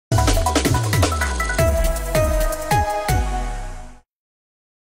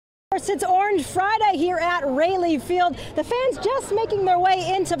It's Orange Friday here at Rayleigh Field. The fans just making their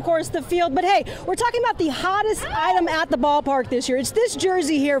way into, of course, the field. But hey, we're talking about the hottest item at the ballpark this year. It's this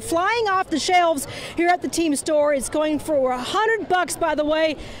jersey here, flying off the shelves here at the team store. It's going for $100, by the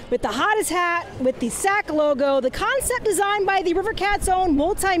way, with the hottest hat, with the SAC logo. The concept designed by the River Cats' own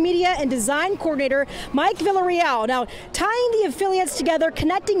multimedia and design coordinator, Mike Villarreal. Now, tying the affiliates together,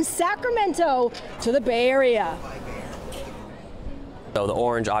 connecting Sacramento to the Bay Area. So the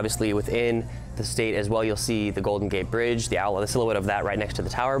orange, obviously, within the state as well, you'll see the Golden Gate Bridge, the outlet, the silhouette of that right next to the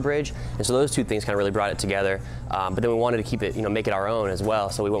Tower Bridge. And so those two things kind of really brought it together. But then we wanted to keep it, make it our own as well.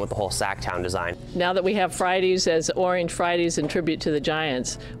 So we went with the whole Sacktown design. Now that we have Fridays as Orange Fridays in tribute to the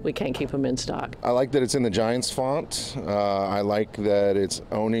Giants, we can't keep them in stock. I like that it's in the Giants font. I like that it's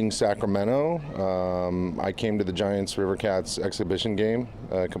owning Sacramento. I came to the Giants River Cats exhibition game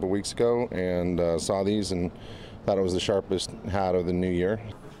a couple weeks ago and saw these and thought it was the sharpest hat of the new year.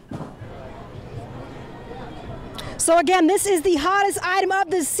 So again, this is the hottest item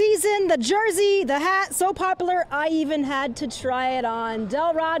of the season, the jersey, the hat, so popular I even had to try it on.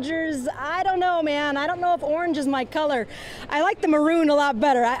 Del Rogers, I don't know, man. I don't know if orange is my color. I like the maroon a lot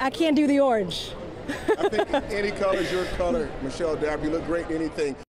better. I can't do the orange. I think any color is your color, Michelle Dab. You look great in anything.